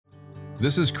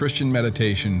This is Christian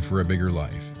Meditation for a Bigger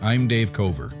Life. I'm Dave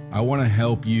Cover. I want to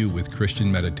help you with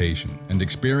Christian meditation and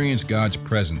experience God's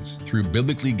presence through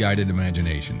biblically guided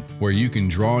imagination, where you can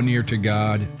draw near to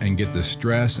God and get the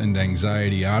stress and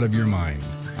anxiety out of your mind,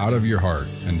 out of your heart,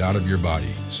 and out of your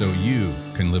body, so you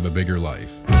can live a bigger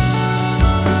life.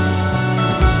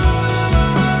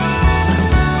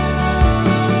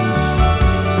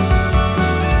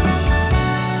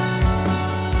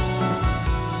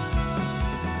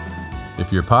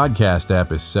 If your podcast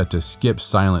app is set to skip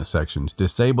silent sections,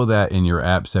 disable that in your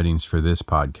app settings for this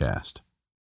podcast.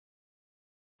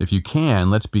 If you can,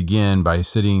 let's begin by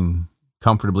sitting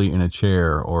comfortably in a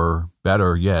chair, or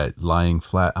better yet, lying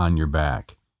flat on your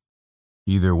back.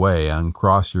 Either way,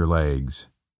 uncross your legs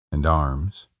and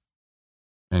arms,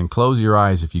 and close your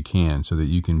eyes if you can, so that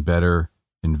you can better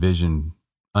envision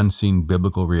unseen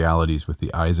biblical realities with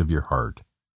the eyes of your heart.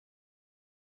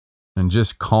 And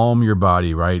just calm your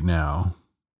body right now.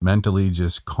 Mentally,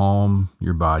 just calm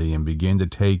your body and begin to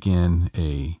take in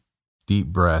a deep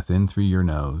breath in through your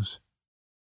nose,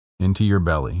 into your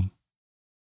belly.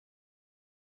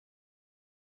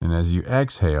 And as you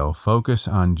exhale, focus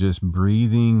on just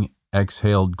breathing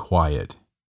exhaled quiet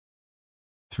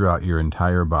throughout your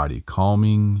entire body,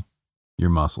 calming your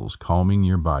muscles, calming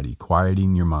your body,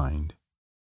 quieting your mind.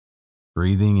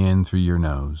 Breathing in through your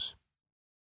nose,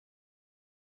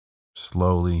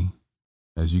 slowly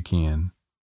as you can,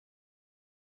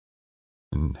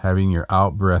 and having your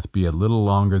out breath be a little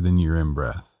longer than your in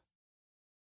breath.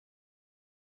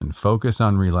 And focus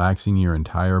on relaxing your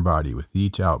entire body with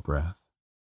each out breath.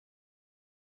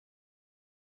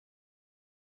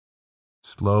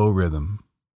 Slow rhythm.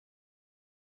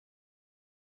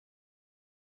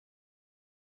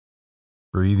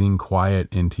 Breathing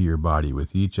quiet into your body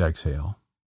with each exhale.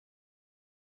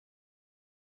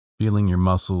 Feeling your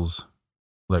muscles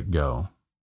let go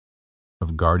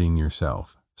of guarding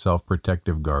yourself.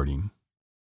 Self-protective guarding.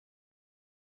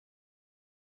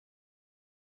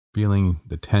 Feeling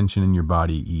the tension in your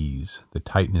body ease, the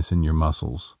tightness in your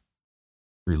muscles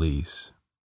release.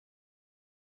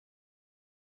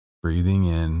 Breathing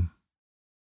in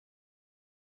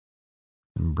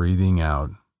and breathing out,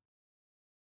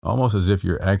 almost as if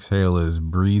your exhale is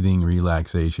breathing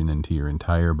relaxation into your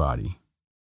entire body.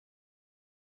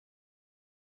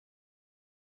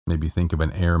 Maybe think of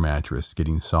an air mattress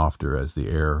getting softer as the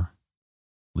air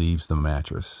leaves the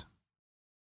mattress.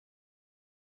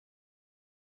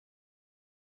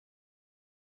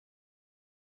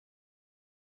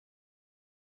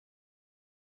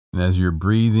 And as you're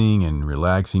breathing and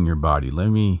relaxing your body,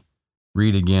 let me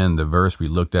read again the verse we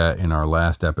looked at in our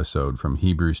last episode from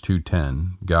Hebrews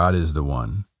 2:10. God is the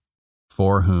one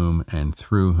for whom and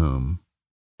through whom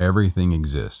everything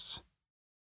exists.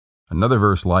 Another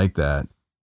verse like that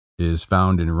is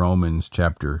found in Romans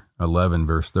chapter 11,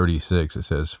 verse 36. It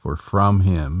says, "For from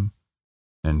him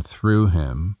and through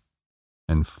him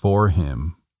and for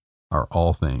him are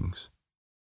all things."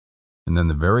 And then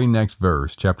the very next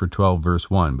verse, chapter 12,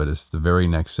 verse 1, but it's the very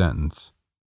next sentence,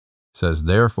 says,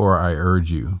 "Therefore I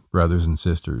urge you, brothers and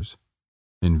sisters,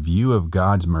 in view of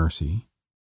God's mercy,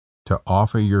 to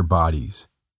offer your bodies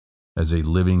as a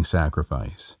living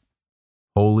sacrifice,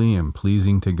 holy and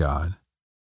pleasing to God.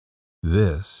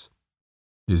 This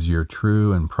is your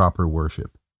true and proper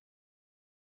worship."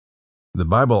 The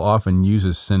Bible often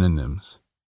uses synonyms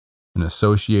and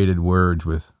associated words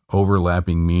with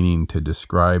overlapping meaning to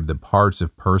describe the parts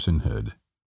of personhood.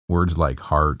 Words like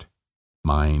heart,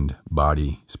 mind,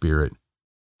 body, spirit,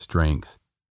 strength,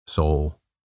 soul.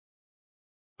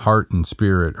 Heart and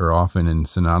spirit are often in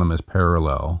synonymous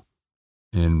parallel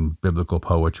in biblical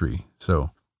poetry.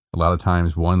 So a lot of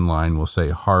times one line will say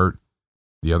heart,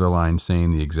 the other line saying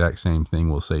the exact same thing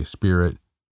will say spirit,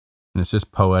 and it's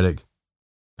just poetic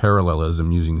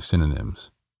parallelism using synonyms.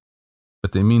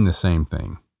 But they mean the same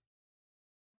thing.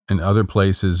 In other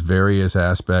places, various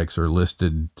aspects are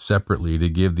listed separately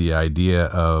to give the idea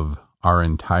of our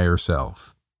entire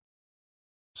self.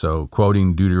 So,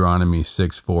 quoting Deuteronomy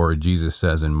 6:4, Jesus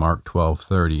says in Mark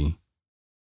 12:30,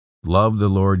 "Love the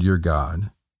Lord your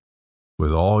God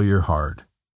with all your heart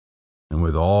and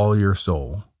with all your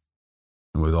soul,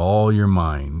 and with all your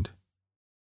mind,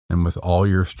 and with all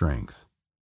your strength."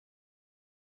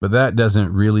 But that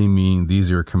doesn't really mean these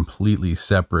are completely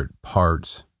separate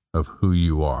parts of who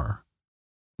you are.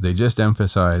 They just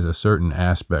emphasize a certain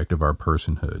aspect of our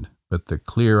personhood. But the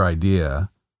clear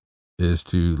idea is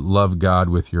to love God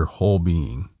with your whole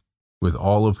being, with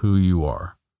all of who you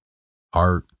are: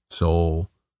 heart, soul,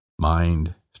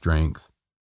 mind, strength.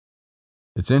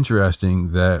 It's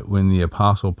interesting that when the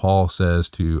Apostle Paul says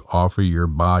to offer your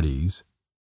bodies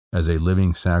as a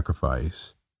living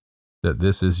sacrifice, that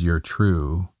this is your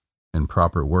true and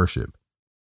proper worship.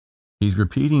 He's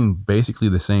repeating basically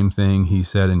the same thing he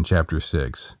said in chapter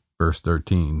 6, verse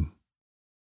 13.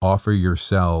 Offer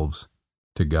yourselves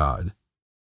to God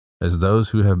as those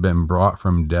who have been brought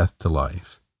from death to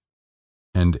life,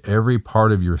 and every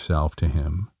part of yourself to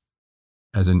Him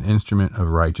as an instrument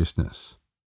of righteousness.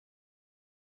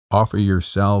 Offer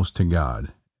yourselves to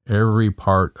God, every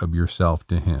part of yourself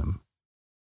to Him.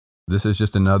 This is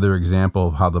just another example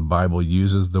of how the Bible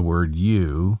uses the word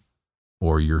you,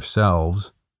 or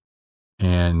yourselves,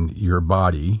 and your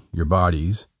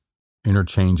bodies,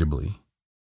 interchangeably.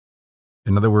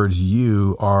 In other words,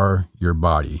 you are your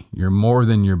body. You're more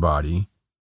than your body,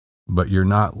 but you're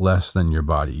not less than your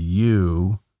body.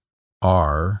 You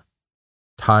are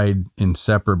tied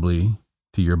inseparably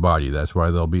to your body. That's why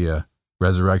there'll be a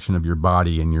resurrection of your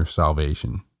body in your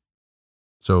salvation.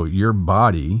 So your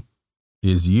body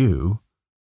is you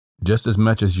just as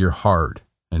much as your heart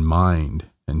and mind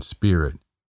and spirit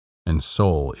and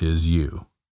soul is you.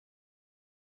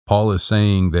 Paul is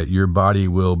saying that your body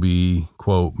will be,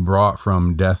 quote, brought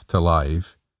from death to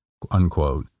life,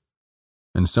 unquote.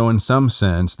 And so in some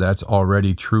sense, that's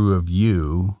already true of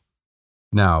you.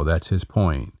 Now, that's his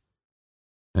point.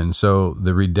 And so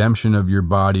the redemption of your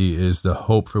body is the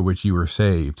hope for which you were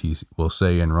saved, he will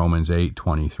say in Romans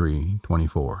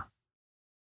 8:23-24.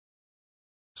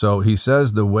 So he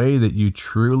says the way that you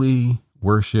truly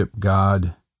worship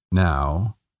God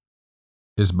now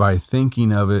is by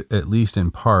thinking of it, at least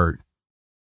in part,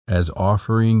 as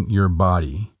offering your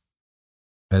body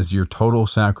as your total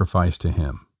sacrifice to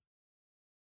Him.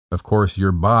 Of course,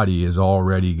 your body is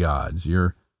already God's.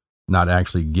 You're not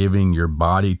actually giving your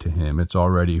body to Him. It's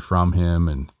already from Him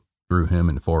and through Him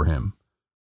and for Him.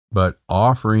 But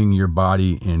offering your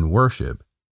body in worship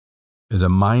is a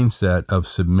mindset of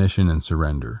submission and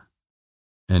surrender.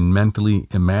 And mentally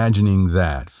imagining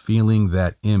that, feeling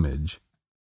that image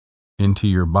into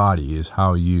your body is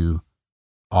how you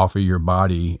offer your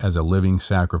body as a living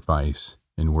sacrifice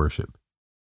in worship,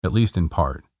 at least in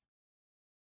part.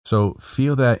 So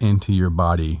feel that into your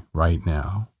body right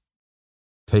now.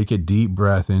 Take a deep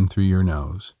breath in through your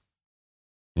nose,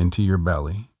 into your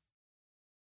belly.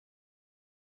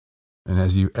 And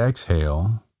as you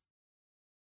exhale,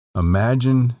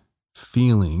 imagine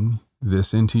feeling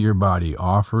this into your body,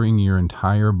 offering your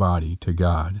entire body to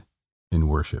God in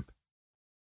worship.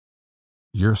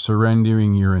 You're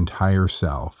surrendering your entire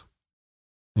self,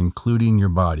 including your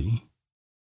body,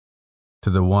 to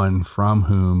the one from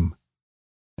whom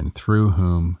and through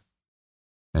whom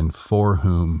and for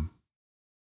whom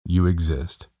you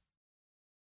exist.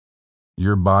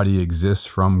 Your body exists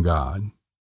from God.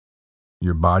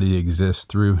 Your body exists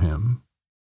through Him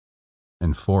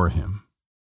and for Him.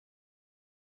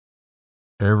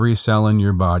 Every cell in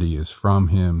your body is from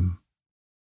Him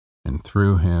and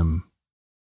through Him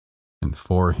and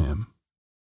for Him.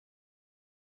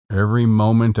 Every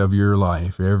moment of your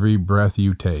life, every breath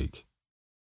you take,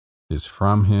 is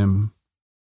from Him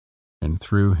and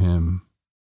through Him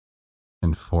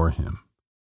and for Him.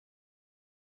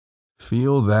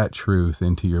 Feel that truth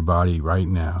into your body right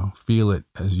now. Feel it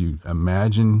as you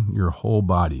imagine your whole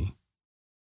body,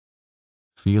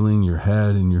 feeling your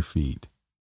head and your feet,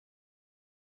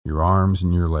 your arms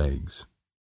and your legs,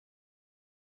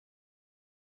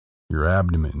 your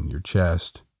abdomen, your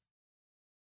chest,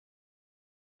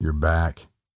 your back,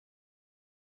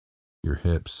 your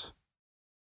hips,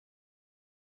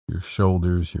 your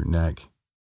shoulders, your neck,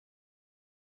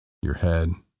 your head,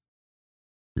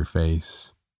 your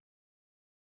face.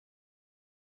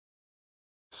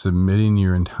 Submitting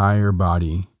your entire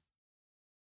body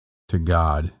to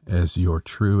God as your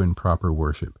true and proper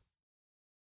worship,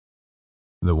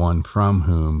 the one from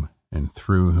whom and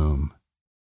through whom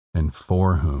and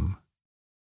for whom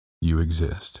you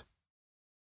exist.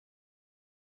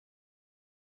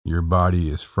 Your body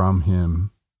is from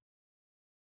Him.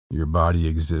 Your body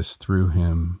exists through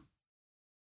Him.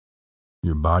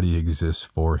 Your body exists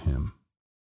for Him.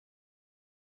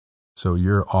 So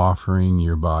you're offering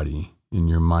your body in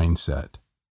your mindset.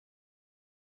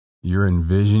 You're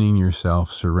envisioning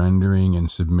yourself surrendering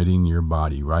and submitting your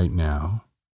body right now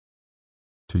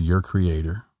to your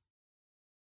Creator,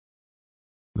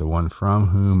 the one from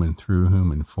whom and through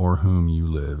whom and for whom you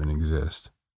live and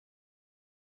exist.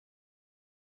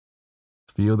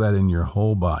 Feel that in your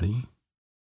whole body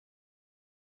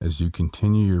as you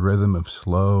continue your rhythm of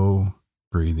slow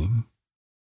breathing.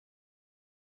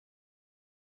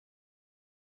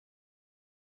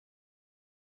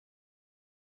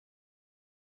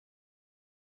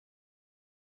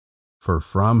 For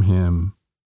from Him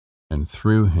and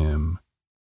through Him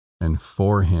and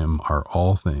for him are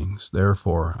all things.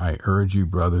 Therefore, I urge you,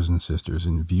 brothers and sisters,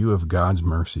 in view of God's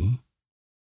mercy,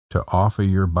 to offer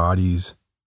your bodies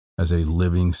as a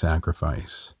living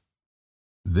sacrifice.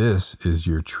 This is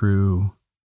your true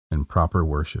and proper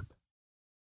worship.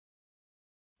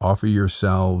 Offer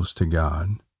yourselves to God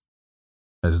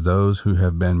as those who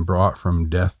have been brought from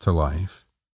death to life,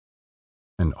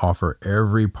 and offer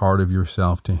every part of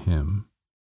yourself to him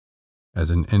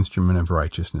as an instrument of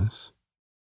righteousness.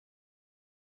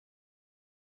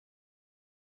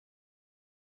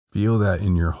 Feel that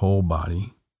in your whole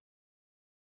body,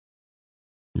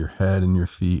 your head and your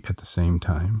feet at the same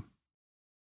time.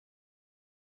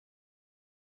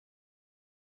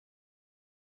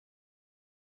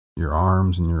 Your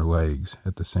arms and your legs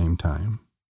at the same time.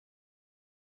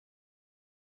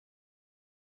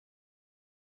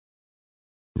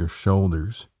 Your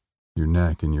shoulders, your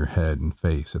neck, and your head and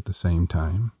face at the same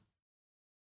time.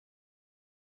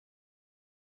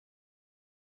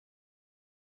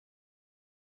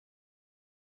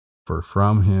 For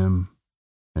from him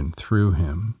and through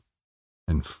him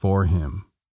and for him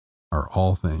are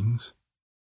all things.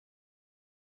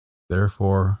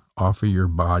 Therefore, offer your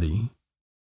body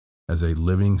as a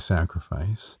living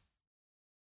sacrifice,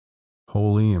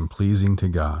 holy and pleasing to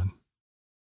God.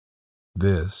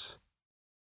 This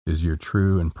is your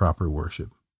true and proper worship.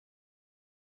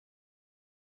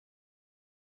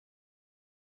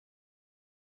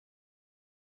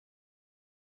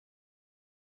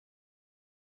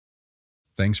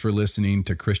 Thanks for listening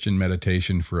to Christian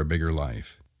Meditation for a Bigger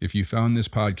Life. If you found this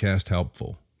podcast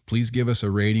helpful, please give us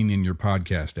a rating in your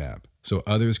podcast app so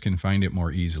others can find it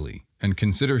more easily. And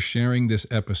consider sharing this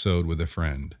episode with a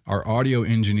friend. Our audio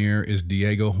engineer is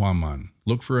Diego Huaman.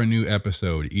 Look for a new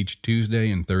episode each Tuesday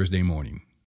and Thursday morning.